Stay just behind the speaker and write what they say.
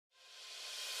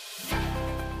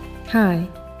Hi,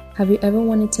 have you ever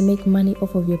wanted to make money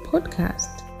off of your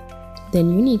podcast?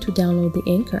 Then you need to download the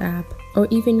Anchor app or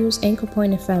even use Anchor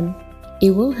Point FM.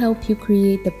 It will help you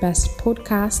create the best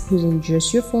podcast using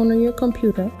just your phone or your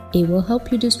computer. It will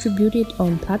help you distribute it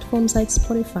on platforms like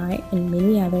Spotify and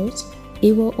many others.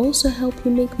 It will also help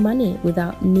you make money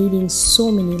without needing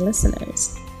so many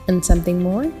listeners. And something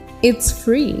more? It's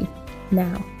free.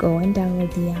 Now go and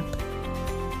download the app.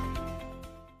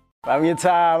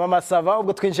 Bamwita Mama Sava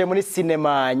ubwo twinjiye muri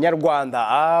sinema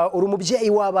nyarwanda. Uri umubyeyi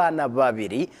w'abana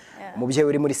babiri. Umubyeyi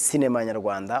uri muri sinema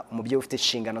nyarwanda, umubyeyi ufite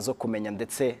inshingano zo kumenya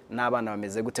ndetse n'abana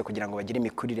bameze gute kugira ngo bagire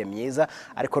imikurire myiza,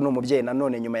 ariko n'umubyeyi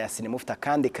nanone nyuma ya sinema ufite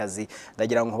kandi kazi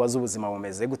ndagira ngo nkubaze ubuzima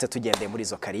bumeze gute tugendeye muri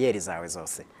izo kariyeri zawe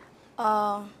zose.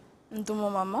 Ndi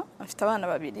umumama, mfite abana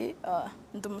babiri,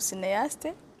 ndi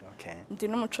umusineyaste. Okay. Ndi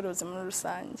n'umucuruzi muri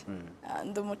rusange.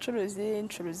 Ndi umucuruzi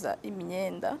ncuruza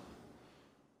imyenda.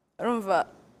 Urumva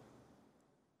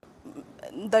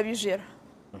ndabijera.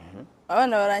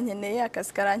 Abana barankeneye,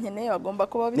 akazi karankeneye, bagomba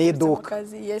kuba bifite mu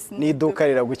kazi. Yes, ni iduka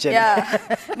riragukeneye.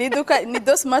 Ni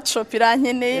do smart shop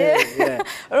irankeneye.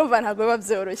 Urumva ntabwo biba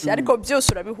byoroshye, ariko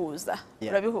byose urabihuza.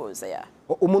 Urabihuza.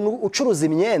 Umuntu ucuruza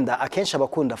imyenda akenshi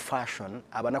abakunda fashion,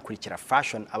 abanakurikira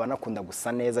fashion, abanakunda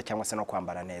gusa neza cyangwa se no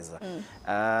kwambara neza.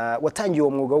 Watangiye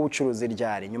uwo mwuga w'ubucuruzi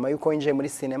ryari? Nyuma yuko winjiye muri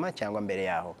sinema cyangwa mbere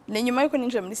yaho? Ni nyuma yuko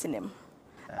ninjiye muri sinema.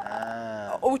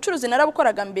 Ubucuruzi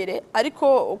narabukoraga mbere,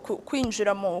 ariko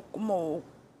kwinjira mu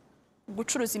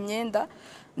gucuruza imyenda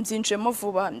mbyinjemo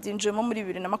vuba, mbyinjemo muri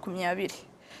 2020.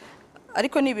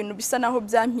 Ariko ni ibintu bisa naho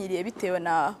byampiriye bitewe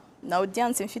na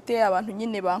audience mfite, abantu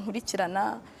nyine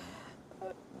bankurikirana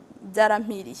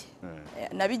byarampiriye.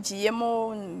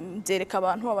 Nabigiyemo nzereka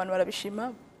abantu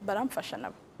barabishima, baramfasha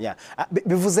nabo.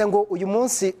 Bivuze ngo uyu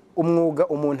munsi umwuga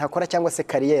umuntu akora cyangwa se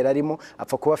kariyeri arimo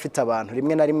apfa kuba afite abantu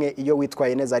rimwe na rimwe iyo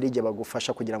witwaye neza ari igihe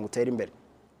bagufasha kugira ngo utere imbere.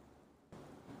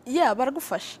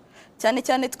 Baragufasha cyane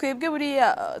cyane twebwe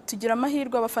buriya tugira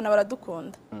amahirwe, abafana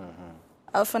baradukunda.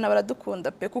 Abafana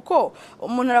baradukunda pe, kuko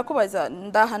umuntu arakubaza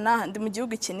ndahana ndi mu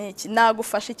gihugu iki n'iki,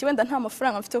 nagufasha iki, wenda nta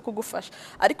mafaranga mfite yo kugufasha,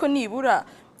 ariko nibura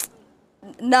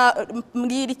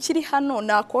mbwira ikiri hano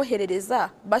nakoherereza,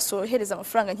 basohereza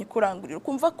amafaranga nkikurangurira,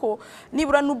 kumva ko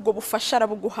nibura nubwo bufasha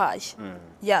arabuguhaye.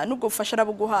 Nubwo bufasha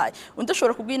arabuguhaye. Undi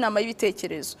ashobora kubwira inama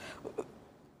y'ibitekerezo.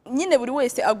 Nyine buri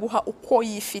wese aguha uko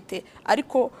yifite,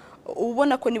 ariko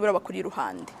ubona ko nibura bakuri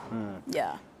iruhande.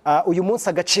 Uyu munsi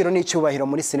agaciro n'icyubahiro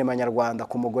muri sinema nyarwanda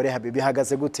ku mugore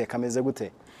bihagaze gute, kameze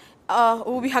gute?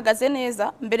 Ubu bihagaze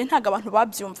neza. Mbere ntago abantu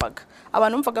babyumvaga.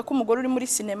 Abantu bumvaga ko umugore uri muri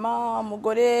sinema,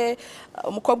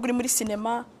 umukobwa uri muri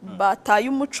sinema bataye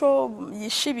umuco,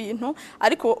 yishe ibintu,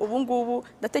 ariko ubu ngubu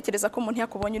ndatekereza ko umuntu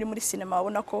yakubonye uri muri sinema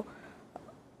abona ko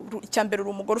icyambere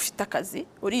uri umugore ufite akazi,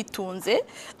 uritunze,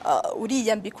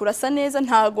 uriyambika, urasa neza,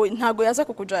 ntago yaza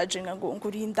kukujajinga ngo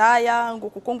uri indaya, ngo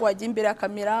kuko ngo wagiye imbere ya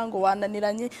kamera ngo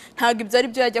wananiranye. Ntago ibyo ari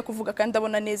byo yajya kuvuga, kandi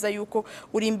abona neza yuko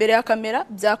uri imbere ya kamera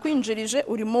byakwinjirije,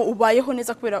 urimo ubayeho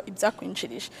neza kubera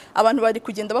ibyakwinjirije. Abantu bari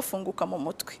kugenda bafunguka mu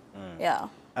mutwe.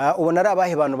 Ubona ari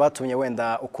abahe bantu batumye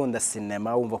wenda ukunda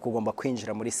sinema, wumva ko ugomba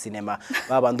kwinjira muri sinema,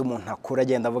 babandi umuntu akura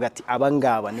agenda avuga ati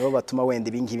abangaba nibo batuma wenda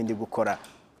ibingibi ndi gukora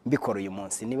mbikora uyu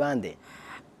munsi, ni bande?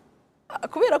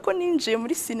 Kubera ko ninjiye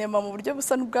muri sinema mu buryo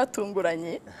busa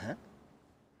n'ubwatunguranye,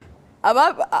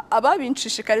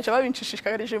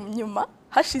 ababinshishikarije nyuma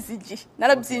hashize igihe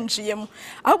narabyinjiyemo,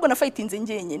 ahubwo nafayitinze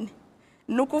njyenyine.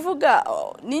 Ni ukuvuga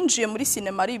ninjiye muri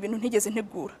sinema ari ibintu ntigeze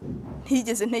ntegura,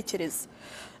 ntigeze ntekereza.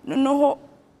 Noneho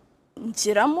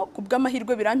ngeramo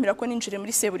kubw'amahirwe birampira ko ninjire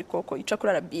muri Seburikoko ica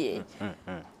kuri RBA.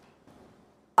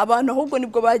 Abantu ahubwo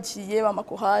nibwo bagiye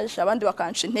bamakuhaje, abandi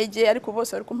bakanca intege, ariko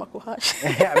bose bari kumakuhaje.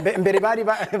 Mbere bari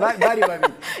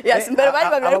babiri. Yes, mbere bari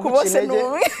babiri, ariko bose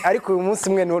n'umwe. Ariko uyu munsi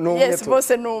umwe n'umwe. Yes,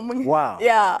 bose n'umwe. Wow.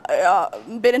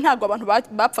 Mbere ntago abantu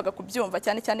bapfaga kubyumva,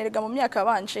 cyane cyane rega mu myaka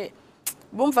yabanje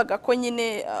bumvaga ko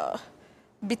nyine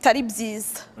bitari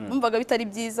byiza. Bumvaga bitari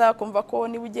byiza, kumva ko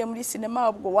niba ugiye muri sinema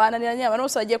ubwo wananiranye, abantu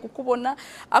bose bagiye kukubona,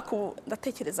 ako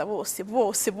ndatekereza bose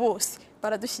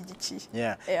baradushyigikiye.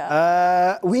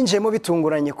 Winjemo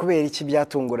bitunguranye, kubera iki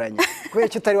byatunguranye? Kubera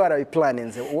iki utari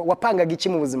warabiplaninze? Wapangaga iki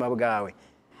mu buzima bwawe?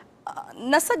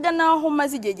 Nasaga naho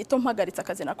maze igihe gito mpagaritse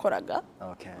akazi nakoraga.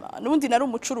 N'ubundi nari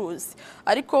umucuruzi,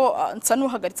 ariko nsa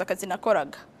n'uhagaritse akazi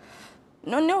nakoraga.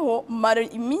 Noneho mara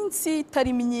iminsi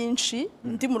itari myinshi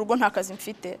ndi mu rugo nta kazi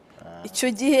mfite. Icyo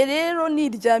gihe rero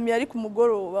niryamiye ari ku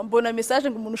mugoroba mbona message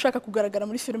ngo umuntu ushaka kugaragara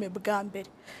muri filime bwa mbere.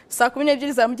 Saa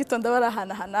 12 za mu gitondo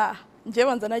barahana. Ngiye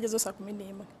banza nageze saa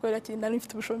 11 kubera ati nari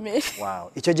mfite ubushomeri.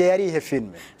 Icyo gihe yari ihe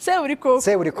filime? Seburikoko.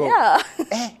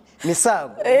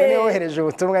 Misago. Niwe wohereje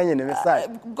ubutumwa nyine message.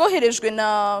 Bwoherejwe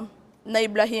na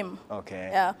Ibrahim.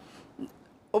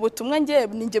 ubutumwa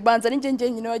ninjye banza ninjye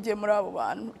nyine wagiye muri abo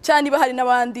bantu cyane niba hari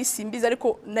n'abandi simbizi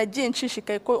ariko nagiye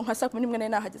nshishikaye ko nka saa 11 nari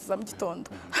nahageze mu gitondo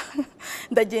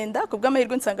ndagenda ku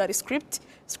bw'amahirwe nsanga hari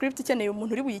script ikeneye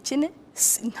umuntu uri buyikine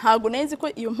ntago nezi ko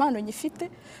iyo mpano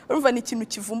nyifite urumva ni ikintu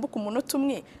kivumbuka umunota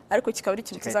umwe ariko kikaba ari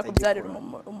ikintu kizakubyarira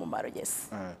umumaro yes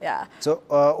yeah. So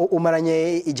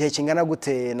umaranye igihe kingana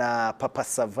gute na Papa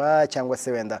Sava cyangwa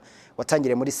se wenda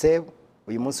watangire muri Save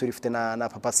uyu munsi urifite na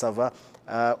Papa Sava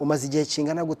umaze igihe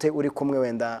kingana gute uri kumwe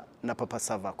wenda na Papa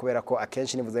Sava kubera ko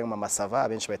akenshi nivuze ngo Mama Sava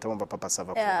abenshi bahita bumva Papa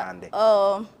Sava ku ruhande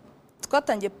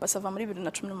twatangiye Papa Sava muri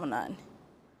 2018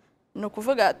 no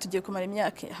kuvuga tugiye kumara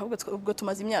imyaka ahubwo ubwo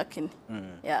tumaze imyaka ine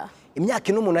imyaka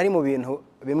ine umuntu ari mu bintu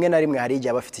bimwe na rimwe hari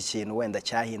igihe abafite ikintu wenda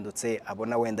cyahindutse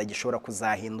abona wenda gishobora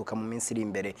kuzahinduka mu minsi iri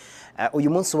imbere uyu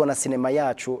munsi ubona sinema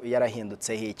yacu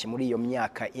yarahindutse hiki muri iyo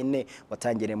myaka ine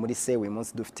watangire muri se uyu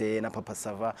munsi dufite na Papa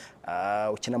Sava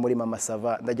ukina muri Mama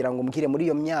Sava ndagira ngo umbwire muri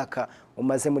iyo myaka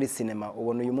umaze muri sinema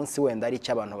ubona uyu munsi wenda ari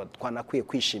icyo abantu twanakwiye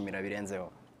kwishimira birenzeho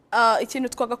ikintu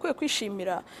twagakwiye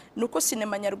kwishimira nuko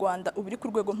sinema nyarwanda ubiri ku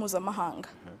rwego mpuzamahanga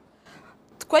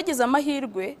twagize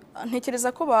amahirwe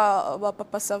ntekereza ko ba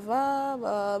Papa Sava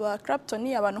ba Clapton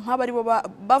abantu nk'aba ari bo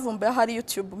bavumbuye hari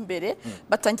YouTube mbere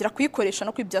batangira kuyikoresha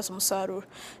no kwibyaza umusaruro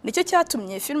nicyo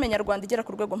cyatumye filime nyarwanda igera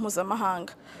ku rwego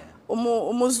mpuzamahanga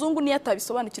umuzungu niyo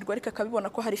atabisobanukirwa ariko akabibona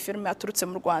ko hari filime yaturutse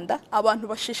mu Rwanda abantu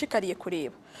bashishikariye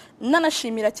kureba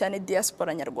nanashimira cyane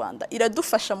diaspora nyarwanda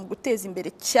iradufasha mu guteza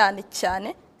imbere cyane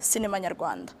sinema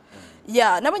nyarwanda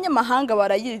n'abanyamahanga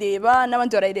barayireba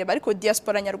n'abandi barayireba ariko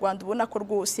diaspora nyarwanda ubona ko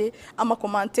rwose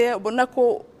amakomante ubona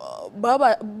ko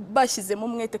baba bashyizemo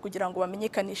umwete kugira ngo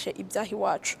bamenyekanishe ibyahi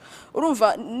wacu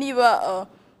urumva niba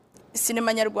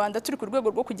sinema nyarwanda turi ku rwego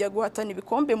rwo kujya guhatana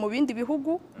ibikombe mu bindi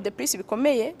bihugu de plus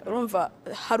bikomeye urumva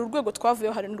hari urwego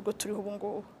twavuyeho hari n'urwo turiho ubu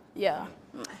ngubu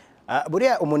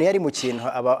buriya umuntu yari mu kintu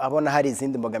abona hari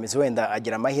izindi mbogamizi wenda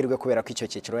agira amahirwe kubera ko icyo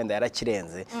cyiciro wenda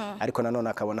yarakirenze ariko nanone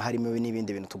akabona harimo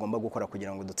n'ibindi bintu tugomba gukora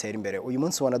kugira ngo dutere imbere uyu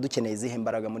munsi ubona dukeneye izihe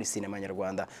imbaraga muri sinema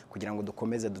nyarwanda kugira ngo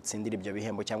dukomeze dutsindire ibyo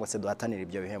bihembo cyangwa se duhatanire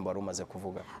ibyo bihembo wari umaze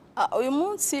kuvuga uyu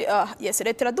munsi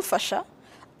leta iradufasha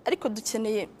ariko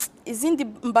dukeneye izindi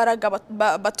mbaraga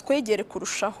batwegere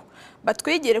kurushaho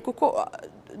batwegere kuko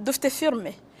dufite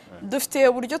filme dufite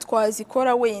uburyo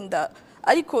twazikora wenda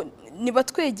ariko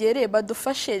nibatwegere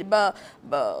badufashe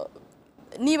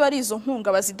niba ari izo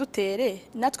nkunga bazidutere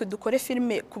natwe dukore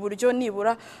filme ku buryo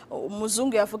nibura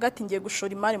umuzungu yavuga ati ngiye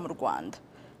gushora imari mu Rwanda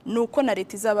nuko na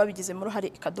leta izaba bigize mu ruhare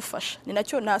ikadufasha ni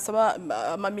nacyo nasaba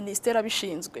ama ministeri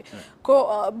abishinzwe ko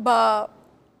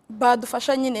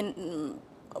badufasha nyine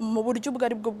mu buryo ubwo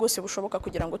ari bwo bwose bushoboka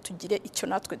kugira ngo tugire icyo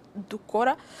natwe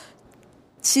dukora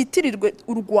cyitirirwe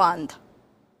u Rwanda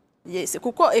yes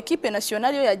kuko equipe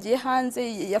nationale yo yagiye hanze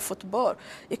ya football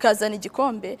ikazana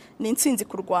igikombe ni intsinzi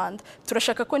ku Rwanda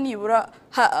turashaka ko nibura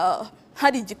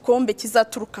hari igikombe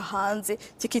kizaturuka hanze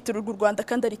kikitirirwa u Rwanda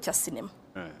kandi ari cya sinema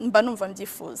mba numva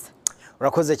mbyifuza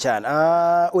urakoze cyane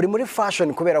uri muri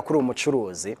fashion kubera kuri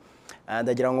umucuruzi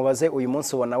ndagira ngo baze uyu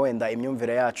munsi ubona wenda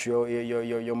imyumvire yacu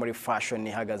yo muri fashion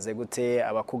ihagaze gute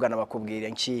abakugana bakubwira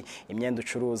iki imyenda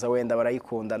ucuruza wenda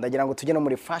barayikunda ndagira ngo tujye no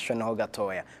muri fashion ho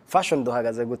gatoya fashion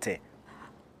duhagaze gute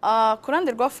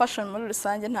kurande rwa fashion muri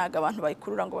rusange ntaga abantu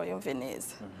bayikurura ngo bayumve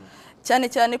neza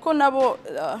cyane ko nabo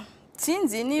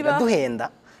sinzi niba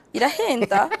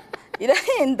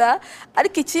irahenda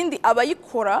ariko ikindi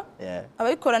abayikora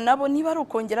nabo niba ari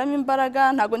ukongeramo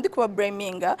imbaraga ntago ndi kuba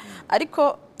blaminga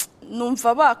ariko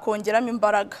numva bakongeramo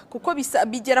imbaraga kuko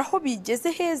bigeraho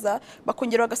bigeze heza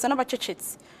bakongera bagasa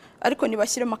n'abacecetse ariko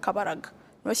nibashyiremo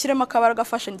akabaraga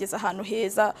fashion igeze ahantu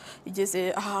heza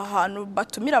igeze ahantu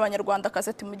batumira abanyarwanda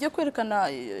akazati mugiye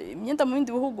kwerekana imyenda mu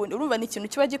bindi bihugu urumva ni ikintu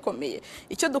kiba gikomeye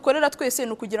icyo dukorera twese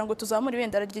ni ukugira ngo tuzamure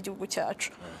ibendera ry'igihugu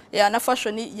cyacu na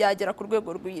fashion yagera ku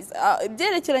rwego rwiza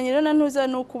ibyerekeranye rero ntuza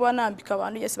no kuba nambika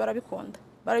abantu yese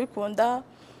barabikunda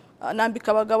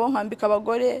nambika abagabo nkambika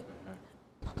abagore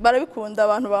barabikunda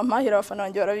abantu bampahira abafana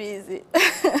banjye barabizi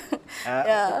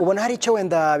ubona hari icyo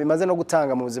wenda bimaze no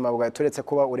gutanga mu buzima bwawe turetse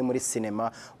kuba uri muri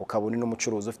sinema ukaba uri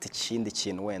n'umucuruzi ufite ikindi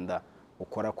kintu wenda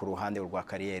ukora ku ruhande rwa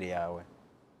kariyeri yawe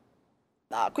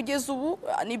kugeza ubu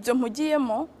nibyo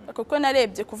mpugiyemo kuko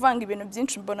narebye kuvanga ibintu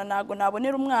byinshi mbona nago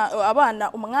nabonera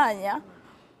abana umwanya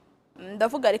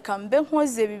ndavuga reka mbe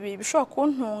nkoze bibiri bishobora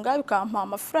kuntunga bikampa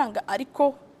amafaranga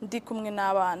ariko ndi kumwe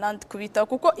n'abana kubita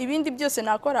kuko ibindi byose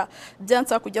nakora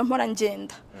byansa kujya mpora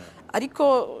ngenda ariko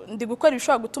ndi gukora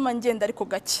ibishobora gutuma ngenda ariko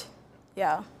gake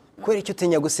kwera icyo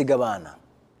utinya gusiga abana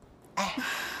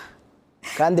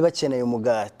kandi bakeneye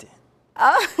umugati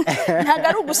ntago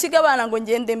ari ugusiga abana ngo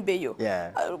ngende mbeyo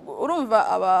urumva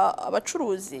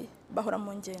abacuruzi bahora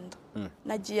mu ngendo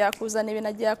nagiye yakuzana ibi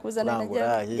nagiye yakuzana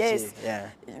Rangura, yes yeah.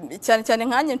 cyane cyane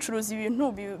nkanye ncuruza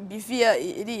ibintu biviya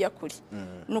iriya kuri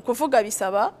ni ukuvuga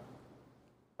bisaba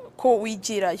ko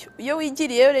wigirayo iyo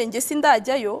wigiriyeyo renge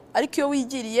sindajyayo ariko iyo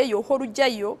wigiriyeyo uhora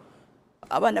ujyayo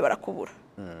abana barakubura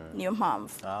niyo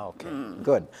mpamvu okay.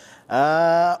 Good.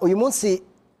 Uyu munsi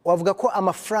wavuga ko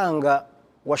amafaranga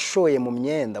washoye mu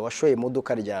myenda washoye mu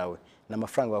duka ryawe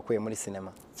n'amafaranga wakuye muri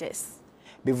sinema. yes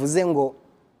Bivuze ngo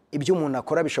ibyo umuntu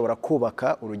akora bishobora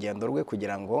kubaka urugendo rwe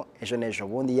kugira ngo ejo n'ejo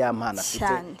bundi ya mpano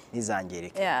afite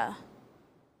ntizangirike. yeah.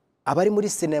 Abari muri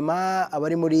sinema,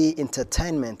 abari muri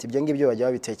entertainment, ibyo ngibyo bajya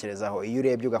babitekerezaho. Iyo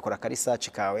urebye ugakora ka research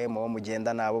kawe mu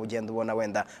mugenda nabo ugenda ubona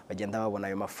wenda bagenda babona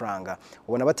ayo mafaranga,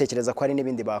 ubona batekereza ko hari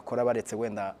n'ibindi bakora baretse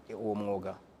wenda uwo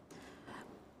mwuga.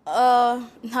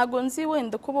 Ntago nzi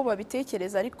wenda ko bo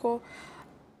babitekereza ariko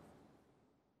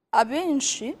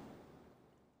abenshi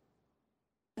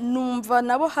numva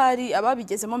nabo hari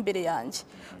ababigezemo mbere yanjye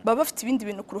baba bafite ibindi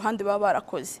bintu ku ruhande baba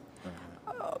barakoze.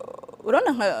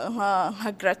 Urabona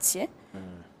nka Gratien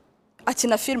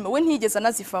akina filime we ntiyigeze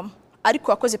anazivamo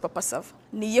ariko yakoze Papa Sava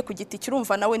niye ku giti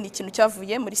kirumva nawe ni ikintu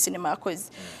cyavuye muri sinema yakoze.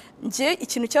 Nje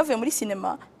ikintu cyavuye muri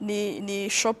sinema ni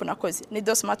shop nakoze ni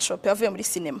Do Smart Shop yavuye muri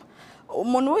sinema.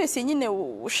 Umuntu wese nyine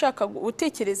ushaka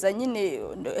utekereza nyine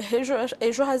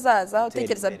ejo hazaza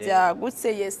utekereza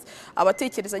byagutse yes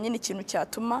abatekereza nyine ikintu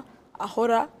cyatuma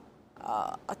ahora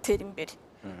atera imbere.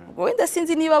 Ubwo wenda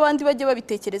sinzi niba abandi bajye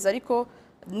babitekereza ariko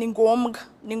ni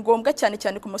ngombwa cyane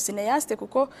cyane ku musineyaste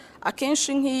kuko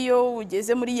akenshi nk'iyo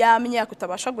ugeze muri ya myaka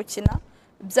utabasha gukina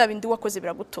bya bindi wakoze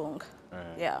biragutunga.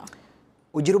 yeah.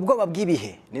 Ugira ubwoba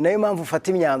bw'ibihe ni nayo mpamvu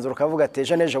ufata imyanzuro ukavuga ati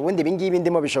ejo n'ejo bundi ibi ngibi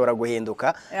ndimo bishobora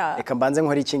guhinduka reka mbanze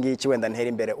nkora iki ngiki wenda ntera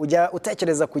imbere. Ujya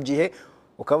utekereza ku gihe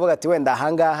ukavuga ati wenda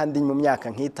ahangaha ndi mu myaka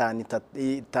nk'itanu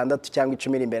itandatu cyangwa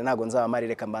 10 iri imbere ntago nzaba mari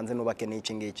reka mbanze nubake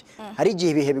n'iki ngiki. Hari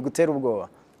igihe ibihe bigutera ubwoba?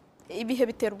 Ibihe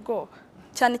bitera ubwoba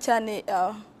cyane cyane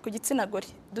ku gitsina gore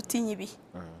dutinya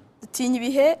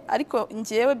ibihe ariko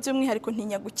ngewe by'umwihariko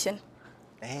ntinya gukena.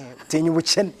 Utinya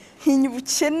ubukene? Ntinya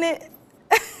ubukene.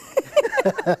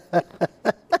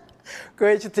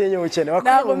 Kubera iki utinya ubukene?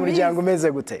 Wakuriye mu muryango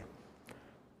umeze gute?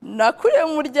 Nakuriye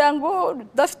mu muryango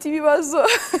udafite ibibazo.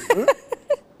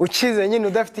 Ukize nyine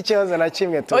udafite ikibazo na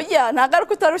kimwe tu? Oya ntago ari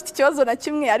ko utari ufite ikibazo na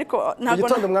kimwe ariko ntago.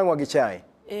 Igitondo mwanywaga icyayi?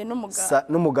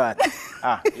 N'umugati.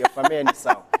 Iyo famille ni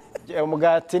sawa.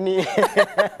 Umugati ni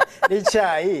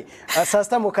icyayi. Saa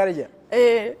sita mukarya?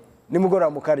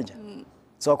 Nimugoroba mukarya?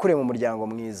 So wakuriye mu muryango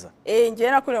mwiza?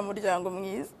 Ngewe nakuriye mu muryango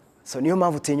mwiza. So niyo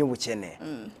mpamvu utinya ubukene?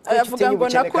 Ayavuga ngo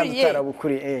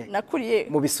nakuriye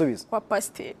mu bisubizo kwa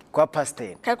pasiteri. Kwa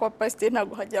pasiteri? Kwa pasiteri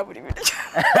ntago hajya buri biryo.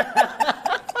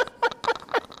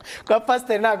 Kwa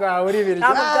pasiteri ntago habura ibiryo?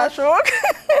 Ntabwo byashoboka.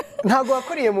 Ntago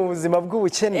wakuriye mu buzima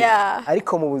bw'ubukene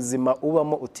ariko mu buzima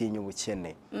ubamo utinya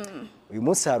ubukene. Uyu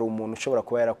munsi hari umuntu ushobora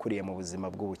kuba yarakuriye mu buzima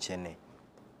bw'ubukene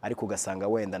ariko ugasanga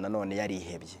wenda nanone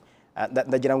yarihebye.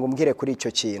 Ndagira ngo umbwire kuri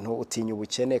icyo kintu utinya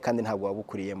ubukene kandi ntabwo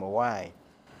wabukuriyemo. Why?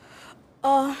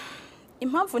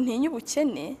 Impamvu ntinya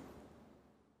ubukene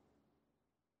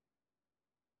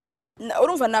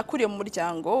urumva nakuriye mu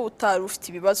muryango utari ufite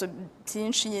ibibazo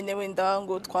byinshi nyine wenda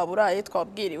ngo twaburaye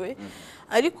twabwiriwe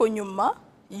ariko nyuma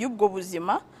y'ubwo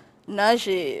buzima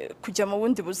naje kujya mu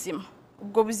bundi buzima.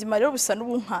 Ubwo buzima rero busa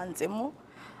n'ubunkanzemo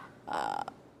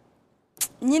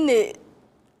nyine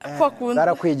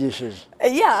bwarakwigishije?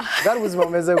 Bwari ubuzima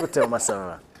bumeze gute mu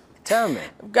Masava? Tell me.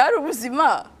 Bwari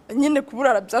ubuzima nyine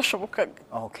kuburara byashobokaga.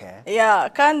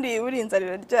 Kandi urinze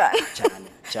riraryana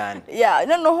cyane.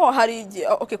 Noneho hari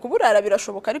igihe kuburara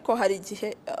birashoboka ariko hari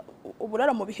igihe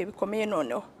uburara mu bihe bikomeye.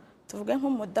 Noneho tuvuge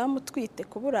nk'umudamu twite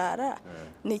kuburara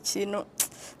ni ikintu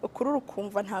ukurura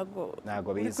ukumva ntago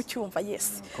uri kucyumva.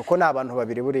 Yes kuko ni abantu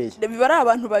babiri buriya biba ari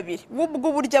abantu babiri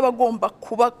ubwo buryo abagomba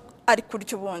kuba ari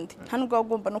kurya ubundi nta nubwo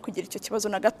agomba no kugira icyo kibazo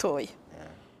na gatoya.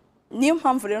 Niyo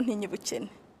mpamvu rero ntinya ubukene.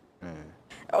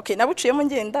 Nabuciyemo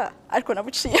ngenda ariko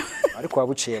nabuciyemo. Ariko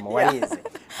wabuciyemo warize.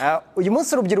 Uyu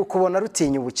munsi urubyiruko ubona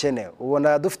rutinya ubukene,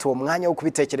 ubona dufite uwo mwanya wo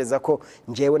kubitekereza ko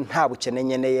ngewe nta bukene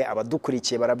nyeneye,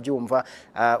 abadukurikiye barabyumva.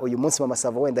 Uyu munsi Mama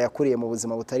Sava wenda yakuriye mu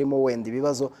buzima butarimo wenda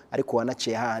ibibazo ariko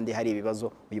wanaciye hahandi hari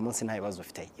ibibazo, uyu munsi nta bibazo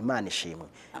ufite. Imana ishimwe.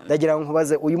 Ndagira ngo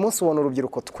nkubaze uyu munsi ubona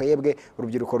urubyiruko twebwe,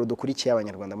 urubyiruko rudukurikiye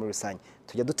abanyarwanda muri rusange,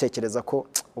 tujya dutekereza ko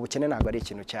ubukene ntabwo ari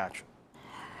ikintu cyacu?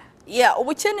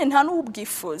 Ubukene nta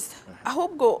n'ubwifuza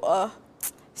ahubwo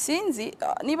sinzi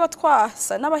niba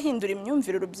twasa n'abahindura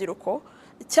imyumvire urubyiruko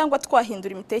cyangwa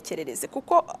twahindura imitekerereze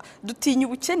kuko dutinya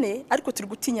ubukene ariko turi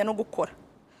gutinya no gukora.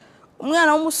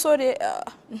 Umwana w'umusore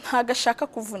ntago ashaka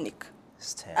kuvunika,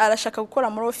 arashaka gukora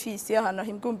muri ofisi y'ahantu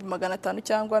 500,000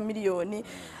 cyangwa miliyoni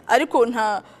ariko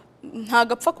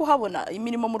ntago apfa kuhabona.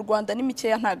 Imirimo mu Rwanda ni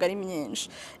mikeya, ntago ari myinshi.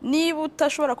 Niba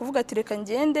utashobora kuvuga ati reka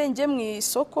ngende njye mu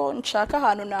isoko nshaka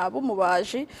ahantu nabo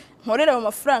umubaji nkorera mu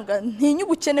mafaranga, ntinya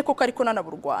ubukene koko ariko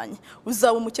nanaburwanya,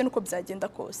 uzaba umukene uko byagenda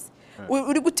kose.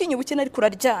 Uri gutinya ubukene ariko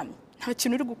uraryamye, nta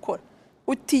kintu uri gukora.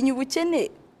 Utinya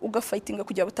ubukene ugafightinga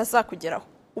kugira butazakugeraho.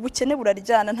 Ubukene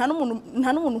buraryana, nta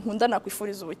n'umuntu nkunda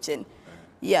nakwifuriza ubukene.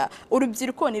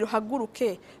 Urubyiruko ni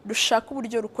ruhaguruke rushaka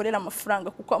uburyo rukorera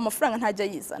amafaranga, kuko amafaranga ntajya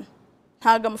yizana.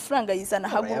 Ntago amafaranga yizana,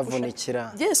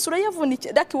 haguruka. Yes,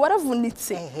 urayavunikira. Daki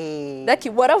waravunitse. Daki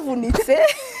waravunitse.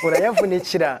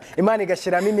 Urayavunikira. Imana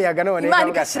igashyiramo imiyaga none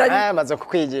ikavuga maze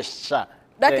kukwigisha.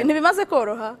 Daki ntibimaze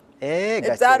koroha.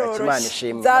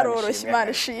 Byaroroshye. Byaroroshye,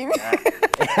 Imana ishimwe.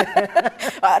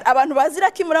 Abantu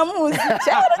bazira ki muramuzi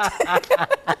cyane.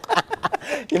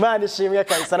 Imana ishimwe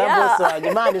kabisa na boss wanjye.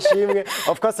 Imana ishimwe,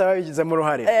 of course ababigize mu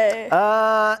ruhare.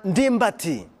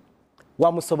 Ndimbati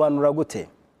wamusobanura gute?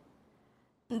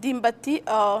 Ndimbati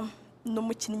ni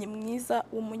umukinnyi mwiza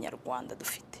w'umunyarwanda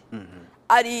dufite.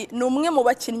 Ni umwe mu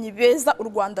bakinnyi beza u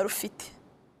Rwanda rufite.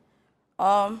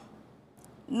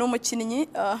 Ni umukinnyi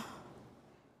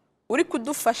uri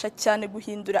kudufasha cyane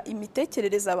guhindura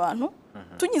imitekerereze abantu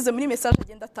tunyuze muri message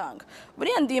agenda atanga.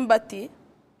 Buriya Ndimbati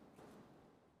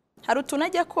hari utuntu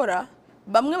ajya akora,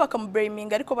 bamwe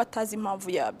bakamublaminga ariko batazi impamvu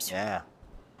yabyo.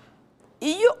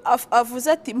 Iyo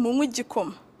avuze ati munywe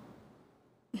igikoma,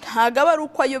 ntago aba ari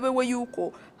uko ayobewe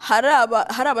yuko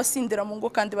hari abasindira mu ngo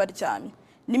kandi baryamye.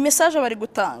 Ni message bari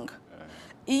gutanga.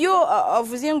 Iyo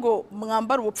avuze ngo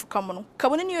mwambara ubupfukamunwa,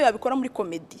 kabone niyo yabikora muri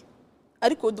comedy,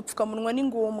 ariko udupfukamunwa ni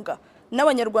ngombwa.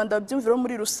 N'abanyarwanda babyumvira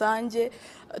muri rusange,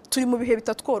 turi mu bihe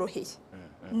bitatworoheye.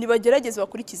 Nibagerageze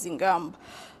bakurikiza ingamba.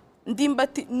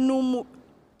 Ndimbati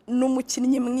ni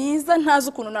umukinnyi mwiza, ntazi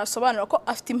ukuntu nasobanura ko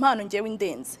afite impano ngewe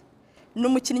indenze. Ni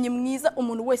umukinnyi mwiza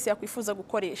umuntu wese yakwifuza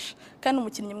gukoresha, kandi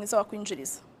umukinnyi mwiza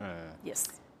wakwinjiriza. Yes.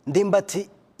 Ndimbati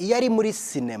iyo ari muri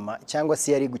sinema cyangwa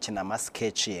se yari gukina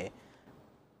amasketch ye,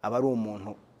 aba ari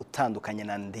umuntu utandukanye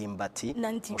na Ndimbati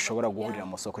ushobora guhurira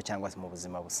mu soko cyangwa se mu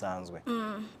buzima busanzwe.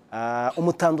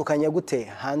 Umutandukanya gute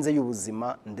hanze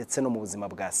y'ubuzima ndetse no mu buzima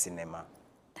bwa sinema?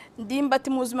 Ndimbati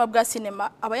mu buzima bwa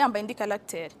sinema aba yambaye indi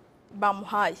character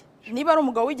bamuhaye. Niba ari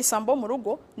umugabo w'igisambo mu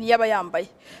rugo niyo aba yambaye,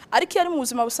 ariko iyo ari mu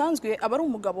buzima busanzwe aba ari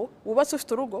umugabo wubatse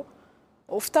ufite urugo,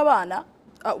 ufite abana,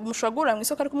 umushobora guhurira mu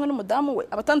isoko ari kumwe n'umudamu we.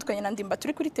 Abatandukanye na Ndimbati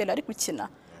uri kuri tele ari gukina.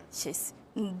 Yes.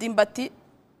 Ndimbati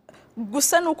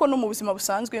gusa nuko no mu buzima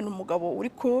busanzwe ni umugabo uri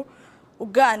ko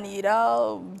uganira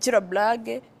ugira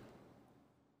blague,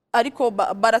 ariko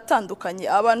baratandukanye.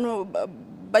 Abantu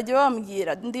bajya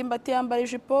bambwira Ndimbati yambara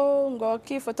ijipo ngo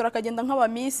akifotora akagenda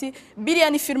nk'abamisi, biriya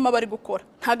ni filime bari gukora,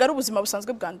 ntago ari ubuzima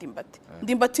busanzwe bwa Ndimbati.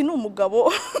 Ndimbati ni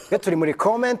umugabo. Turi muri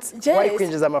comment, wari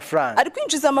kwinjiza amafaranga. Ari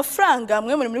kwinjiza amafaranga,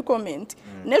 mwe muri comment.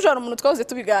 Nejo hari umuntu twavuze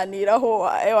tubiganiraho,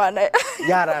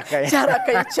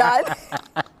 yarakaye cyane.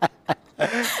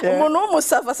 Umuntu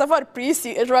w'umusava Savari Prince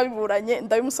ejo babiburanye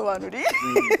ndabimusobanuriye.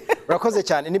 Urakoze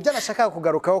cyane. Nibyo nashaka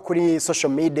kugarukaho kuri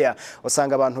social media,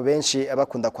 usanga abantu benshi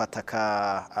bakunda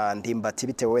kwataka Ndimbati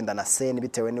bitewe wenda na scene,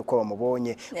 bitewe nuko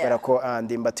bamubonye, kubera ko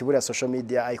Ndimbati buriya social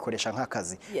media ayikoresha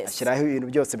nk'akazi, ashyiraho ibintu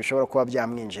byose bishobora kuba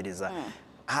byamwinjiriza.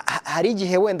 Hari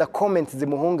igihe wenda comments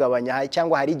zimuhungabanya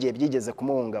cyangwa hari igihe byigeze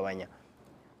kumuhungabanya?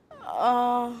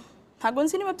 Ntago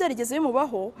nzi niba byarigeze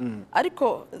bimubaho,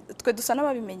 ariko twe dusa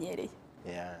n'ababimenyereye.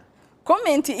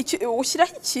 Comment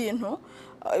ushyiraho ikintu,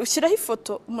 ushyiraho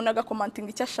ifoto, umuntu agakomantinga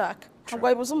icyo ashaka, ntabwo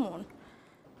wabibuza umuntu.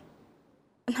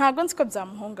 Ntago nzi ko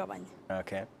byamuhungabanya.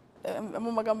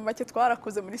 Mu magambo make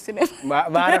twarakuze muri sinema.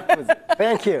 Barakuze.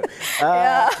 Thank you.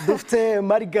 Dufite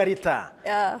Margarita.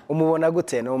 Umubona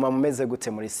gute? Ni umumama umeze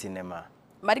gute muri sinema?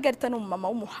 Margarita ni umumama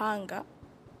w'umuhanga.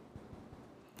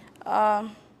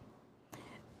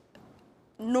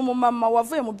 Ni umumama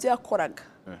wavuye mu byo yakoraga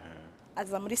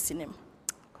aza muri sinema.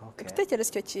 Gutekereza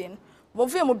icyo kintu,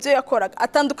 wavuye mu byo yakoraga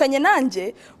atandukanye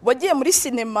nanjye wagiye muri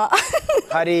sinema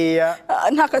hariya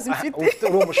nta kazi mfite,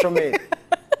 uri umushomeri.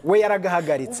 We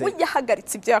yaragahagaritse, we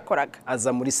yahagaritse ibyo yakoraga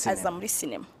aza muri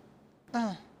sinema.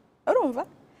 Urumva,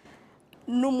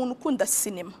 ni umuntu ukunda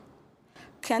sinema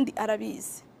kandi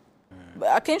arabizi.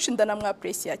 Akenshi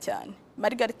ndanamwapreciate cyane.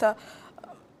 Margarita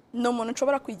ni umuntu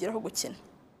nshobora kwigiraho gukina.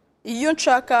 Iyo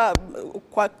nshaka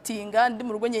kwatinga ndi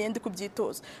mu rugo nyeye ndi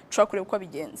kubyitoza, nshobora kureba uko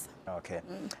abigenza.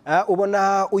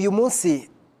 Ubona uyu munsi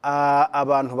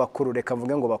abantu bakuru, reka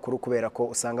mvuge ngo bakuru kubera ko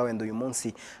usanga wenda uyu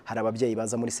munsi hari ababyeyi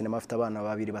baza muri sinema bafite abana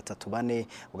 2, 3, 4,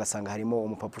 ugasanga harimo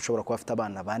umupapa ushobora kuba afite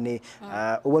abana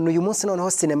 4. Ubona uyu munsi noneho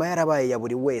sinema yarabaye ya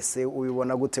buri wese,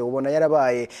 ubibona gute? Ubona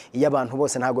yarabaye iy'abantu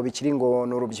bose, ntago bikiri ngo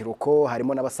n'urubyiruko,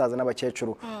 harimo n'abasaza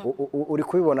n'abakecuru. Uri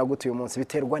kubibona gute uyu munsi?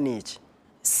 Biterwa n'iki?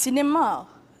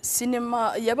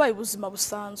 sinema yabaye ubuzima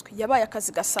busanzwe, yabaye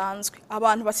akazi gasanzwe,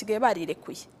 abantu basigaye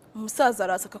barirekuye. Umusaza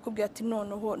araza akakubwira ati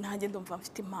noneho nanjye ndumva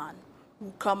mfite impano,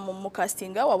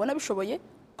 ukamukastinga wabona bishoboye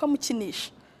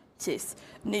ukamukinisha. Yes.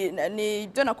 Ni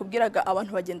byo nakubwiraga,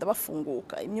 abantu bagenda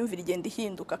bafunguka, imyumvire igenda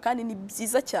ihinduka, kandi ni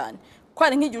byiza cyane.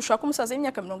 Kwari nk'igihe ushaka umusaza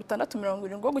w'imyaka 60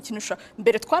 70 ngo gukinisha,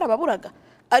 mbere twarababuraga,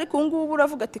 ariko ubu ngubu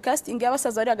uravuga ati casting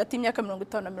y'abasaza bari hagati y'imyaka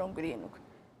 50 na 70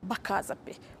 bakaza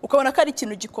pe, ukabona ko ari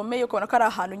ikintu gikomeye, ukabona ko ari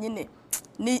ahantu nyine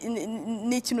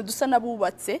ni ikintu dusa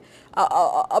nabubatse,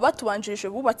 abatubanjirije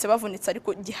bubatse bavunitse,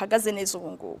 ariko gihagaze neza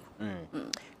ubu ngubu.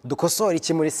 Dukosora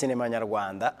iki muri sinema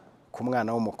nyarwanda ku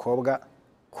mwana w'umukobwa,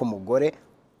 ku mugore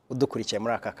udukurikiye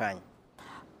muri aka kanya?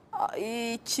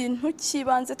 Ikintu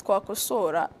kibanze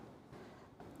twakosora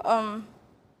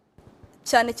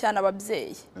cyane cyane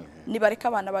ababyeyi nibareka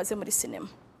abana baze muri sinema,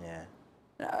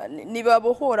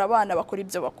 nibabohora abana bakora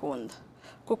ibyo bakunda,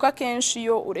 kuko akenshi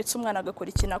iyo uretse umwana agakora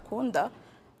ikintu akunda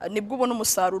nibwo ubona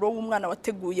umusaruro w'umwana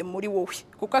wateguye muri wowe,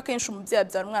 kuko akenshi umubyeyi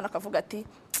abyara umwana akavuga ati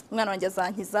umwana wanjye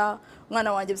azankiza,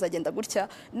 umwana wanjye bizagenda gutya.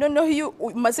 Noneho iyo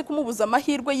umaze kumubuza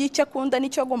amahirwe y'icyo akunda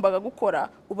n'icyo agombaga gukora,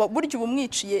 burya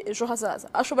ubumwiciye ejo hazaza,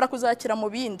 ashobora kuzakira mu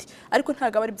bindi ariko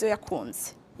ntabwo aba ari byo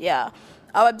yakunze.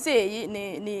 Ababyeyi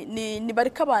ni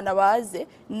bareka abana baze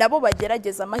nabo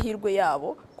bagerageza amahirwe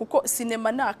yabo, kuko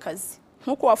sinema ni akazi.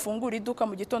 Nkuko wafungura iduka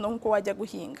mu gitondo, nkuko wajya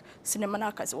guhinga, sinema ni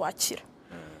akazi wakira.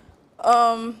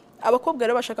 Abakobwa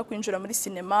rero bashaka kwinjira muri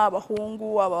sinema,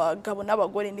 abahungu, abagabo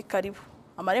n'abagore, ni karibu,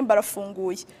 amarembo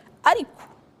arafunguye, ariko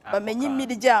bamenye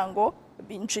imiryango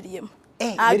binjiriyemo.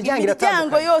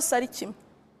 Imiryango yose ari kimwe.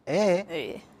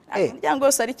 Imiryango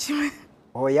yose ari kimwe.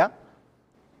 Oya.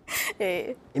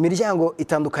 Imiryango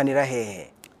itandukanira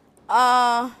hehe?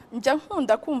 Njya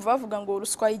nkunda kumva bavuga ngo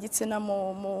ruswa y'igitsina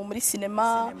muri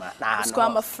sinema, ruswa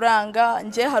y'amafaranga.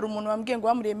 Nje hari umuntu wambwiye ngo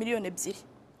bamuriye miliyoni 2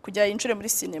 kujya yinjire muri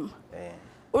sinema.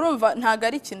 Urumva ntago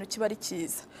ari ikintu kiba ari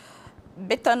cyiza.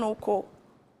 Beta nuko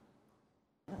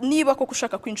niba koko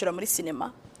ushaka kwinjira muri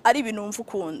sinema ari ibintu wumva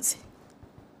ukunze,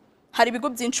 hari ibigo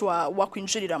byinshi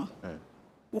wakwinjiriramo,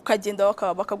 ukagenda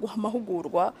bakaguha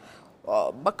amahugurwa,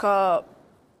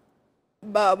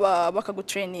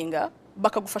 bakagutraininga,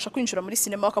 bakagufasha kwinjira muri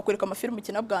sinema, bakakwereka amafilmu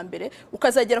ukina bwa mbere,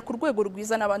 ukazagera ku rwego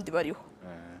rwiza n'abandi bariho.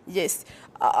 Yes,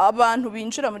 abantu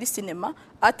binjira muri sinema,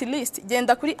 at least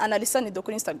genda kuri Analisa Nido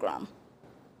kuri Instagram,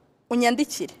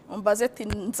 unyandikire umbaze ati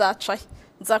nzacahe,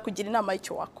 nzakugira inama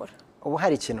y'icyo wakora. Ubu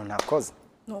hari ikintu ntakoze?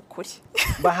 Nukuri.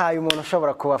 Bahaye umuntu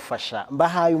ushobora kubafasha,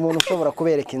 bahaye umuntu ushobora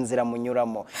kubereka inzira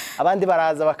munyuramo, abandi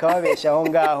baraza bakababeshya aho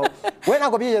ngaho. We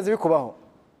ntago byigeze bikubaho?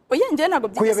 Oya, nje ntago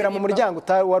byigeze. Kuyobera mu muryango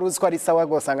wari uzi ko ari sawa,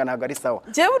 gusanga ntago ari sawa.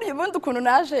 Je buri bundi ukuntu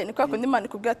naje ni kwa kundi Imana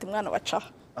ikubwira ati mwana wacaha.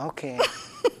 Okay.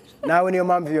 Nawe niyo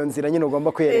mpamvu iyo nzira nyine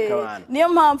ugomba kuyereka abantu. Niyo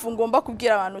mpamvu ngomba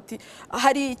kubwira abantu uti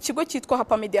hari ikigo cyitwa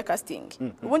Hapa Media Casting.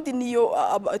 Ubundi niyo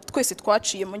twese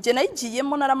twaciyemo. Nje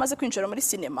nayigiyemo naramaze kwinjira muri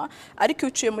sinema, ariko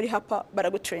uciye muri Hapa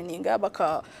baragutraininga,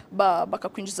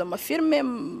 bakakwinjiza mu filme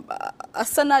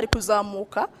asa nari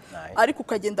kuzamuka, ariko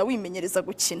ukagenda wimenyereza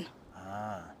gukina.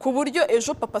 Ku buryo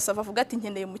ejo papa sava avuga ati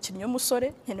nkeneye umukinnyi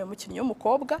w'umusore, nkeneye umukinnyi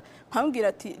w'umukobwa, nkambwira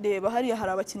ati reba hariya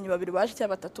hari abakinnyi 2 baje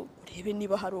cyangwa 3, urebe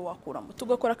niba hari uwakuramo,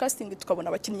 tugakora casting tukabona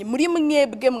abakinnyi muri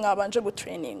mwebwe mwabanje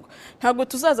gutraining. Ntabwo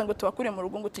tuzaza ngo tubakure mu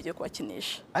rugo ngo tujye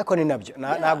kubakinisha. Ariko ni nabyo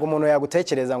ntabwo umuntu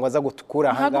yagutekereza ngo aza gukura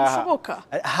aha ngaha.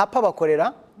 Hapa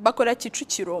bakorera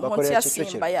Kicukiro munsi ya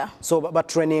Simba ya. So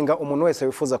batraininga umuntu wese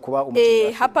wifuza kuba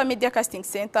umukinnyi. Hapa Media Casting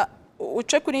Center,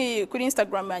 uce kuri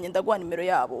Instagram yanjye ndaguha nimero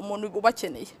yabo umuntu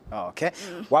ubakeneye. Okay.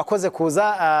 Wakoze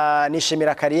kuza,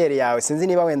 nishimira kariyeri yawe. Sinzi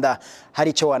niba wenda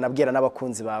hari icyo wanabwira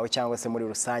n'abakunzi bawe cyangwa se muri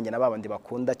rusange n'ababandi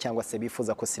bakunda cyangwa se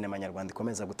bifuza ko sinema nyarwanda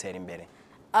ikomeza gutera imbere.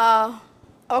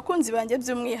 Abakunzi banjye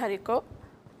by'umwihariko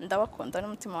ndabakunda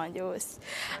n'umutima wanjye wose.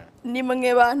 Ni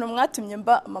mwe bantu mwatumye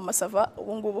mba Mama Sava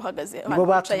ubu ngubu uhagaze hano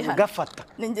wicaye hano. Gafata.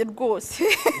 Ninjye rwose.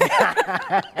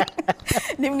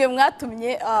 Nimwe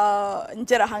mwatumye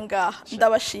ngera aha ngaha.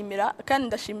 Ndabashimira kandi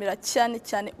ndashimira cyane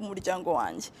cyane umuryango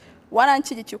wanjye.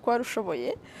 Waranshyigikiye uko wari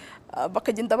ushoboye,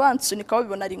 bakagenda bansunika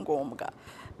babibona ari ngombwa.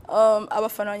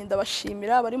 Abafana banjye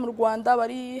ndabashimira, bari mu Rwanda,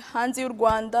 bari hanze y'u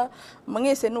Rwanda,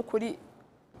 mwese n'ukuri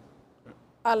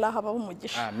Allah haba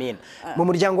umugisha. Amen. Mu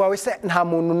muryango wawe se nta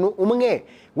muntu umwe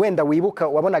wenda wibuka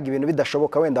wabonaga ibintu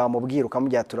bidashoboka wenda wamubwira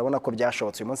ukamubwira turabona ko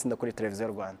byashobotse uyu munsi ndakuri televiziyo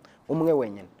y'u Rwanda? Umwe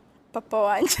wenyine. Papa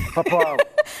wanjye. Papa wawe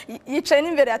yicaye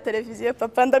n'imbere ya televiziyo,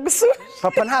 papa ndagusura.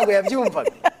 Papa ntago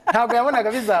yabyumvaga, ntago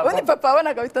yabonaga bizava. Ubundi papa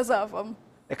yabonaga bitazavamo.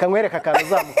 Reka nkwereka akantu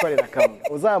uzamukorera kamwe,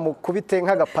 uzamukubite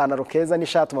nk'agapantaro keza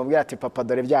n'ishati umubwira ati papa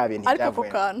dore bya bintu byavuye. Ariko ku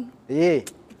kantu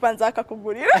papa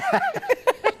nzakakugurira.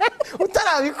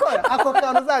 utarabikora ako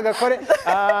kantu uzagakore.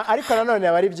 Ariko nanone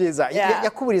aba ari byiza.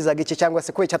 Yakuburizaga iki cyangwa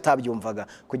se kuko atabyumvaga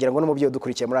kugira ngo n'umubyeyi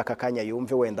udukurikiye muri aka kanya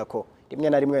yumve wenda ko rimwe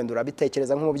na rimwe wenda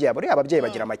urabitekereza nk'umubyeyi. Buriya ababyeyi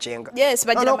bagira amakenga. Yes,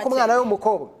 bagira amakenga. Ku mwana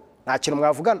w'umukobwa nta kintu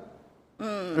mwavugana.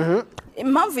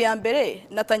 Impamvu ya mbere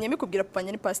natanye mikubwira papa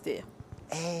nyine pasteur.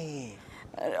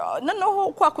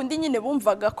 Noneho kwa kundi nyine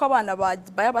bumvaga ko abana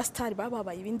baya bastari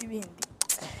bababaye ibindi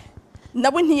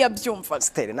nabo ntiyabyumvaga.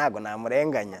 Steri ntago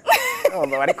namurenganya.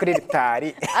 Numva bari kuri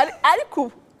ritari.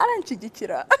 Ariko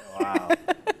arancigikira.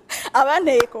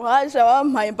 Abanteye ko haje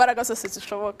abampaye imbaraga zose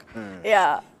zishoboka.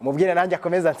 Mubwire nanjye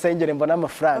akomeza nsengere mbona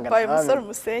amafaranga. Papa umusore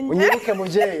umusenye. Unyibuke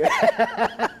mubyeyi.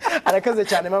 Arakoze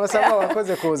cyane mama Sava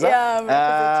wakoze kuza.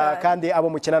 Kandi abo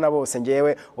mukinana bose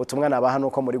ngewe utumwa nabaha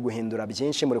nuko muri guhindura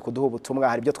byinshi muri kuduha ubutumwa.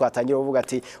 Hari byo twatangira uvuga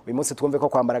ati uyu munsi twumve ko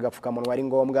kwambara agapfukamunwa ari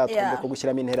ngombwa, twumve ko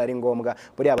gushyiramo intera ari ngombwa.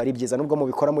 Buriya bari byiza nubwo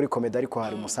mubikora muri komedi ariko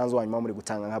hari umusanzu wanyuma muri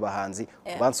gutanga nk'abahanzi.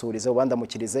 Ubansurize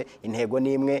ubandamukirize intego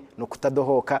nimwe no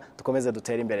kutadohoka dukomeze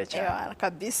dutere imbere cyane.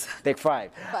 Kabisa. Take 5.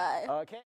 Bye. Okay.